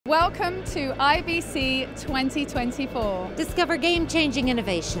Welcome to IBC 2024. Discover game-changing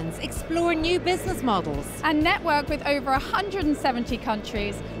innovations, explore new business models, And network with over 170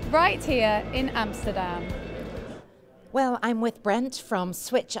 countries right here in Amsterdam. Well, I'm with Brent from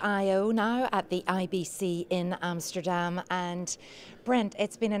Switch.io now at the IBC in Amsterdam. And Brent,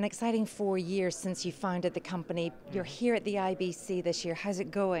 it's been an exciting 4 years since you founded the company. You're here at the IBC this year. How's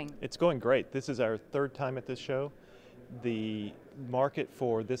it going? It's going great. This is our third time at this show. The market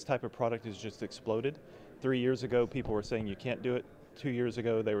for this type of product has just exploded. 3 years ago, people were saying you can't do it. 2 years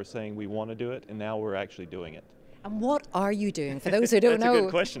ago, they were saying we want to do it, and now we're actually doing it. And what are you doing, for those who don't That's know? a good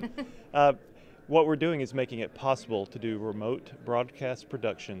question. What we're doing is making it possible to do remote broadcast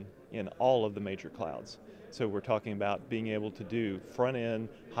production in all of the major clouds. So we're talking about being able to do front-end,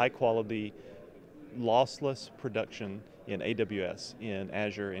 high-quality, lossless production in AWS, in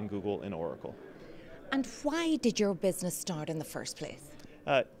Azure, in Google, and Oracle. And why did your business start in the first place?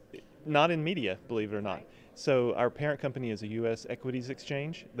 Not in media, believe it or not. So our parent company is a US equities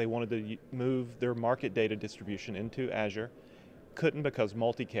exchange. They wanted to move their market data distribution into Azure. Couldn't because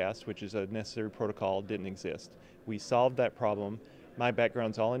multicast, which is a necessary protocol, didn't exist. We solved that problem. My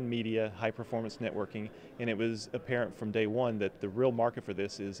background's all in media, high performance networking, and it was apparent from day one that the real market for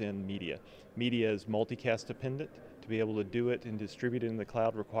this is in media. Media is multicast dependent. To be able to do it and distribute it in the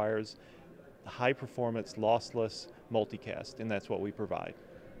cloud requires high performance, lossless multicast, and that's what we provide.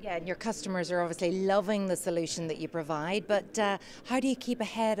 Yeah, and your customers are obviously loving the solution that you provide, but how do you keep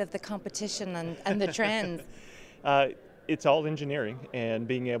ahead of the competition and the trends? It's all engineering and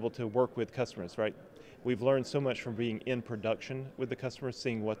being able to work with customers, right? We've learned so much from being in production with the customers,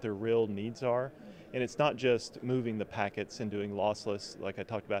 seeing what their real needs are. And it's not just moving the packets and doing lossless, like I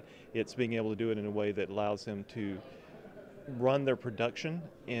talked about. It's being able to do it in a way that allows them to run their production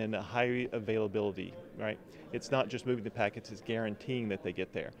in a high availability, right? It's not just moving the packets, it's guaranteeing that they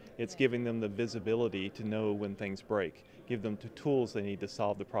get there. It's giving them the visibility to know when things break, give them the tools they need to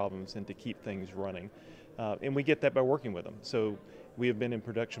solve the problems and to keep things running. And we get that by working with them. So we have been in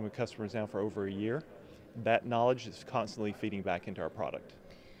production with customers now for over a year. That knowledge is constantly feeding back into our product.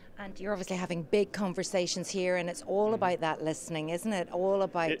 And you're obviously having big conversations here, and it's all about that listening, isn't it? All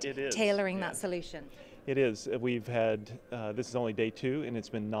about it is, tailoring yeah. that solution. It is. We've had, this is only day 2, and it's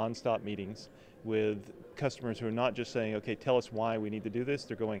been nonstop meetings with customers who are not just saying, okay, tell us why we need to do this.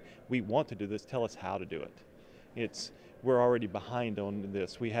 They're going, we want to do this, tell us how to do it. We're already behind on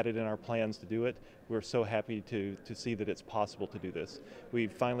this. We had it in our plans to do it. We're so happy to see that it's possible to do this.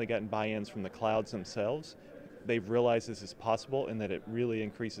 We've finally gotten buy-ins from the clouds themselves. They've realized this is possible and that it really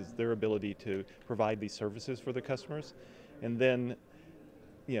increases their ability to provide these services for the customers. And then,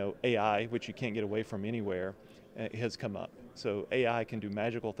 AI, which you can't get away from anywhere, has come up. So AI can do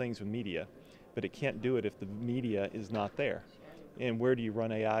magical things with media, but it can't do it if the media is not there. And where do you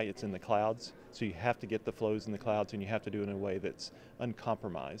run AI? It's in the clouds. So you have to get the flows in the clouds, and you have to do it in a way that's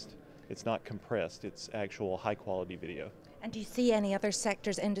uncompromised. It's not compressed, it's actual high quality video. And do you see any other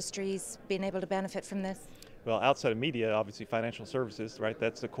sectors, industries being able to benefit from this? Well, outside of media, obviously financial services, right?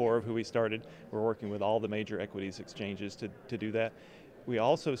 That's the core of who we started. We're working with all the major equities exchanges to do that. We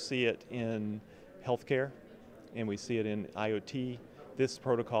also see it in healthcare, and we see it in IoT. This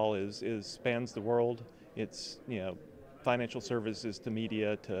protocol spans the world. It's, financial services to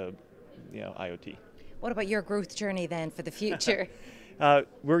media to, IoT. What about your growth journey then for the future?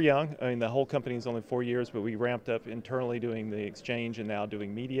 We're young. I mean, the whole company is only 4 years, but we ramped up internally doing the exchange and now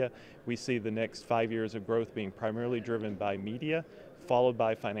doing media. We see the next 5 years of growth being primarily driven by media, followed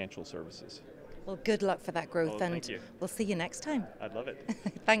by financial services. Well, good luck for that growth, Well, thank you. We'll see you next time. I'd love it.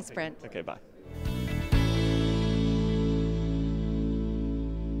 Thanks, Brent. Okay, bye.